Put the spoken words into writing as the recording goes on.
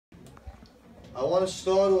I want to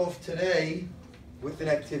start off today with an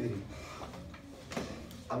activity.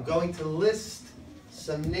 I'm going to list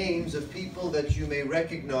some names of people that you may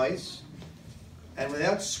recognize, and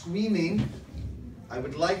without screaming, I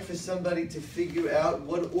would like for somebody to figure out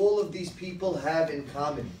what all of these people have in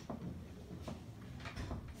common.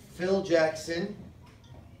 Phil Jackson,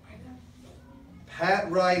 Pat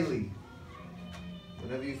Riley.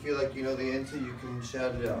 Whenever you feel like you know the answer, you can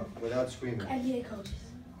shout it out without screaming. NBA coaches.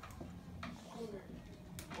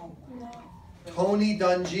 Tony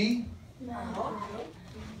Dungy, No.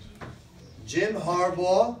 Jim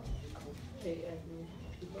Harbaugh,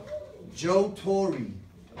 Joe Torre. You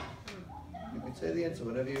can say the answer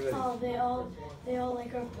whenever you're ready. Oh, they all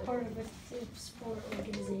like are part of a sport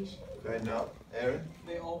organization. Right now, Aaron?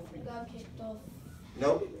 They all Got kicked off.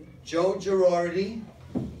 Nope. Joe Girardi,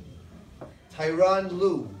 Tyronn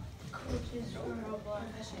Lue, Coaches for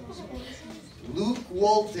professional sports. Luke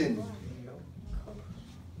Walton,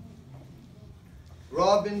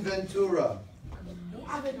 Robin Ventura,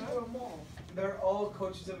 They're all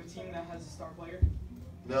coaches of a team that has a star player.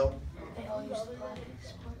 no. They all used to play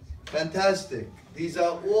sports. Fantastic. These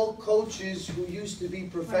are all coaches who used to be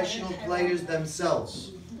professional players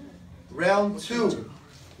themselves. Round 2.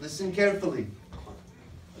 Listen carefully.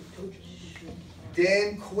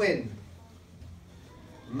 Dan Quinn,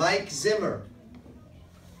 Mike Zimmer,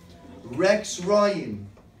 Rex Ryan,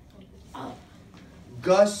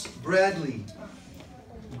 Gus Bradley,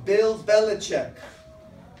 Bill Belichick.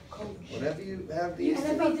 Whenever you have these.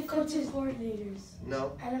 NFL the coaches coordinators.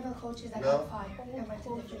 No, NFL coaches that No. got fired and went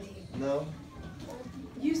to different teams. no,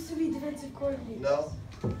 Used to be defensive coordinators. no,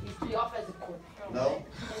 Used to be offensive coordinator.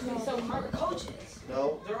 no, So we're coaches.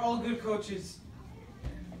 no. They're all good coaches.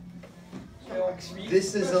 They all agree.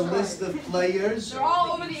 This is a list of players, They're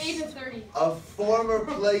all over the age of 30. of former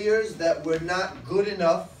players that were not good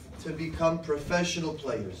enough to become professional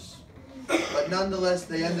players. But nonetheless,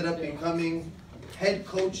 they ended up becoming head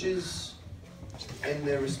coaches in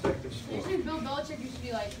their respective sports. Usually Bill Belichick used to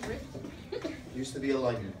be like ripped. Used to be a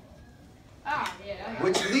lineman. Ah, yeah.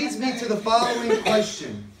 Which leads me to the following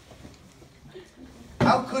question.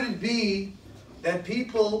 How could it be that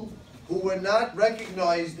people who were not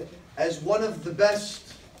recognized as one of the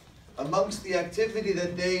best amongst the activity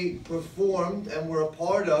that they performed and were a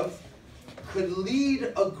part of could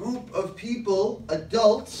lead a group of people,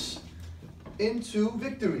 adults, into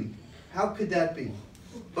victory? How could that be?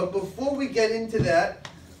 But before we get into that,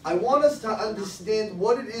 I want us to understand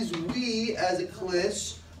what it is we as a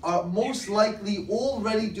class are most likely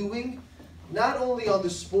already doing, not only on the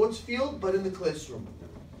sports field, but in the classroom.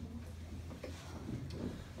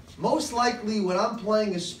 Most likely when I'm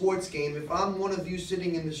playing a sports game, if I'm one of you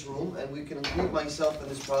sitting in this room, and we can include myself in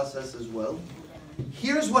this process as well,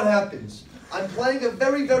 here's what happens. I'm playing a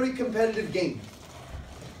very, very competitive game.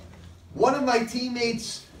 One of my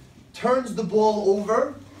teammates turns the ball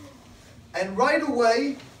over, and right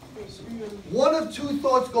away, one of two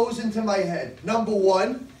thoughts goes into my head. Number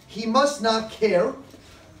one, he must not care.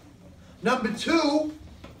 Number two,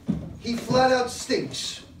 he flat out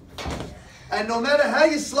stinks. And no matter how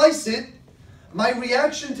you slice it, my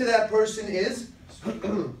reaction to that person is,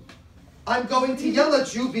 I'm going to yell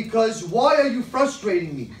at you because why are you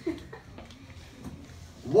frustrating me?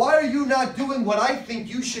 Why are you not doing what I think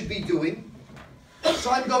you should be doing?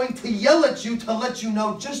 So I'm going to yell at you to let you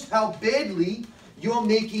know just how badly you're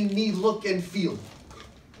making me look and feel.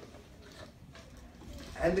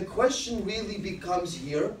 And the question really becomes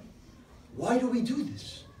here, why do we do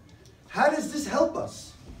this? How does this help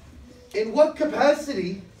us? In what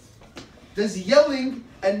capacity does yelling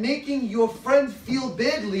and making your friend feel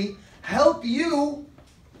badly help you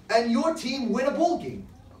and your team win a ball game?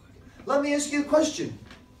 Let me ask you a question.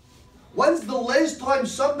 When's the last time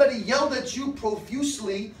somebody yelled at you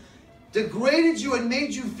profusely, degraded you, and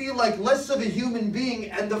made you feel like less of a human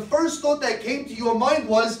being, and the first thought that came to your mind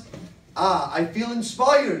was, I feel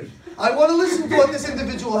inspired. I want to listen to what this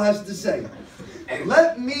individual has to say.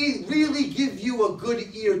 Let me really give you a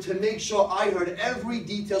good ear to make sure I heard every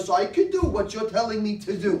detail so I could do what you're telling me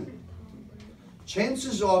to do.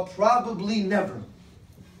 Chances are probably never.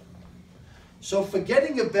 So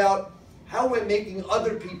forgetting about how we're making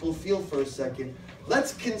other people feel for a second,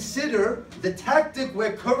 let's consider the tactic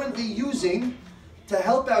we're currently using to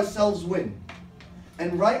help ourselves win.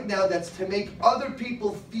 And right now, that's to make other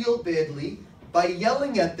people feel badly by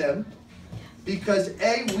yelling at them because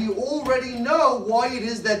A, we already know why it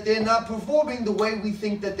is that they're not performing the way we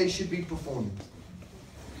think that they should be performing.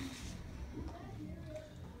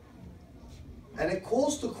 And it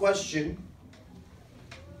calls to question,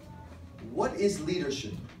 what is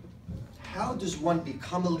leadership? How does one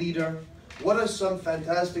become a leader? What are some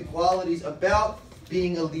fantastic qualities about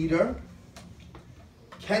being a leader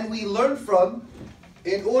can we learn from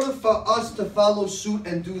in order for us to follow suit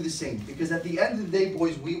and do the same? Because at the end of the day,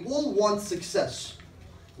 boys, we all want success.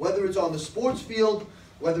 Whether it's on the sports field,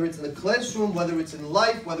 whether it's in the classroom, whether it's in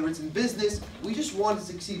life, whether it's in business, we just want to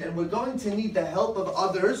succeed. And we're going to need the help of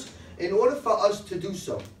others in order for us to do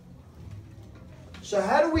so. So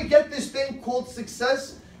how do we get this thing called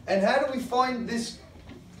success? And how do we find this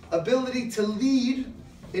ability to lead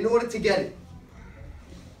in order to get it?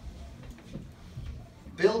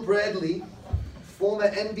 Bill Bradley, former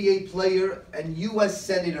NBA player and U.S.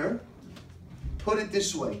 Senator, put it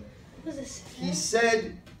this way. He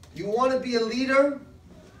said, you want to be a leader?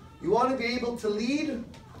 You want to be able to lead?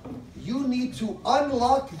 You need to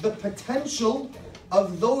unlock the potential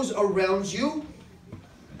of those around you,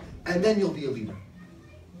 and then you'll be a leader.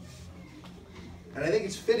 And I think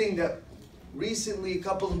it's fitting that recently, a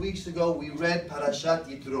couple of weeks ago, we read Parashat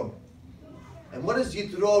Yitro. And what does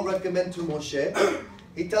Yitro recommend to Moshe?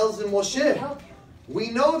 He tells him, Moshe, we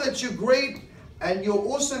know that you're great and you're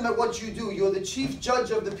awesome at what you do. You're the chief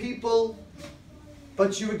judge of the people,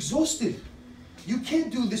 but you're exhausted. You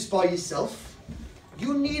can't do this by yourself.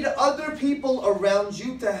 You need other people around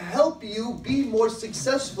you to help you be more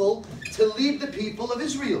successful to lead the people of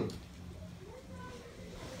Israel.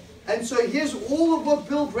 And so here's all of what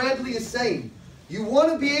Bill Bradley is saying. You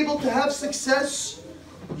want to be able to have success.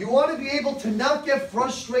 You want to be able to not get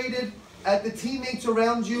frustrated at the teammates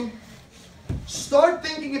around you. Start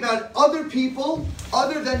thinking about other people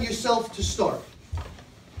other than yourself to start.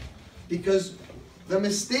 Because the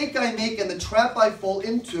mistake I make and the trap I fall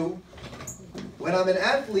into when I'm an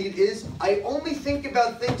athlete is I only think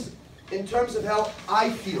about things in terms of how I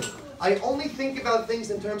feel. I only think about things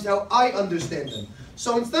in terms of how I understand them.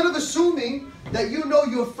 So instead of assuming that you know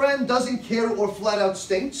your friend doesn't care or flat out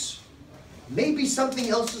stinks, maybe something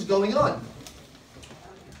else is going on.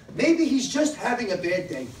 Maybe he's just having a bad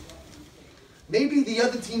day. Maybe the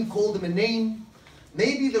other team called him a name.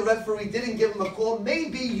 Maybe the referee didn't give him a call.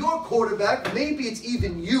 Maybe your quarterback, maybe it's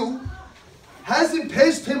even you, hasn't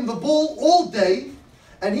passed him the ball all day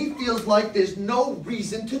and he feels like there's no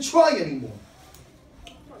reason to try anymore.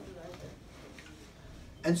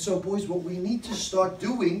 And so, boys, what we need to start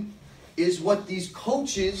doing is what these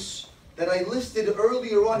coaches that I listed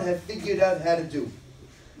earlier on have figured out how to do.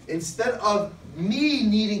 Instead of me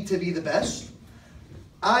needing to be the best,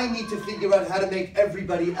 I need to figure out how to make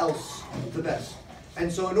everybody else the best.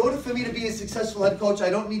 And so in order for me to be a successful head coach, I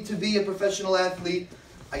don't need to be a professional athlete.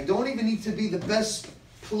 I don't even need to be the best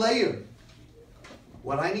player.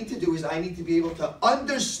 What I need to do is I need to be able to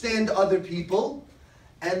understand other people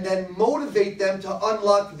and then motivate them to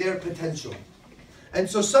unlock their potential. And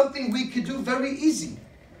so something we could do very easy.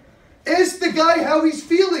 Ask the guy how he's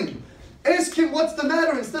feeling. Ask him what's the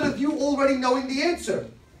matter instead of you already knowing the answer.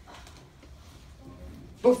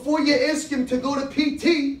 Before you ask him to go to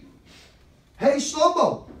PT, hey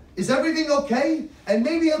Shlomo, is everything okay? And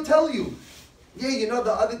maybe he'll tell you, yeah, you know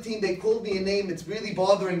the other team, they called me a name, it's really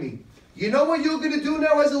bothering me. You know what you're going to do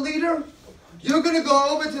now as a leader? You're going to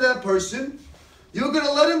go over to that person. You're going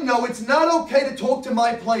to let him know it's not okay to talk to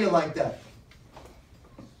my player like that.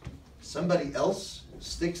 Somebody else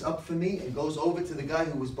sticks up for me and goes over to the guy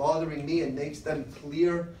who was bothering me and makes them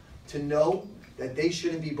clear to know that they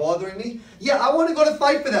shouldn't be bothering me. Yeah, I want to go to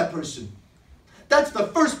fight for that person. That's the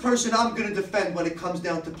first person I'm going to defend when it comes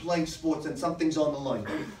down to playing sports and something's on the line.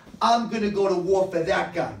 I'm going to go to war for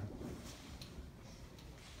that guy.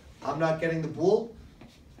 I'm not getting the ball.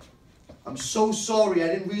 I'm so sorry. I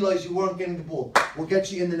didn't realize you weren't getting the ball. We'll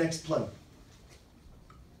get you in the next play.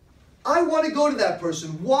 I want to go to that person.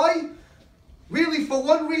 Why? Really, for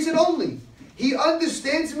one reason only. He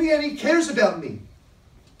understands me and he cares about me.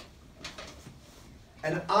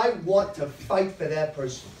 And I want to fight for that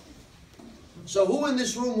person. So who in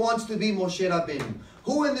this room wants to be Moshe Rabbeinu?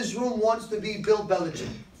 Who in this room wants to be Bill Belichick?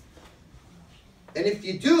 And if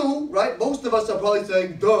you do, right, most of us are probably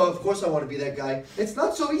saying, duh, of course I want to be that guy. It's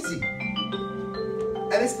not so easy.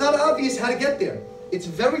 And it's not obvious how to get there. It's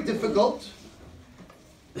very difficult.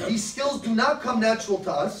 These skills do not come natural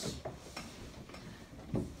to us.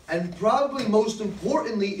 And probably most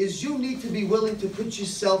importantly is you need to be willing to put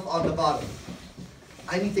yourself on the bottom.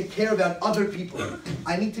 I need to care about other people.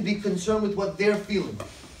 I need to be concerned with what they're feeling.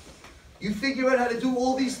 You figure out how to do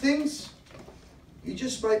all these things, you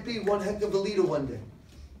just might be one heck of a leader one day.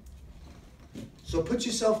 So put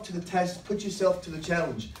yourself to the test, put yourself to the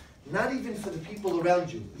challenge. Not even for the people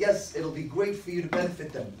around you. Yes, it'll be great for you to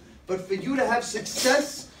benefit them. But for you to have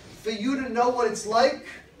success, for you to know what it's like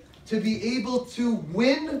to be able to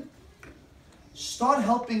win, Start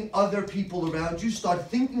helping other people around you. Start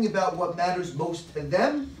thinking about what matters most to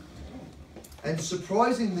them. And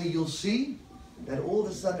surprisingly, you'll see that all of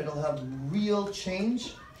a sudden it'll have real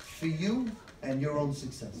change for you and your own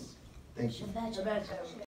success. Thank you.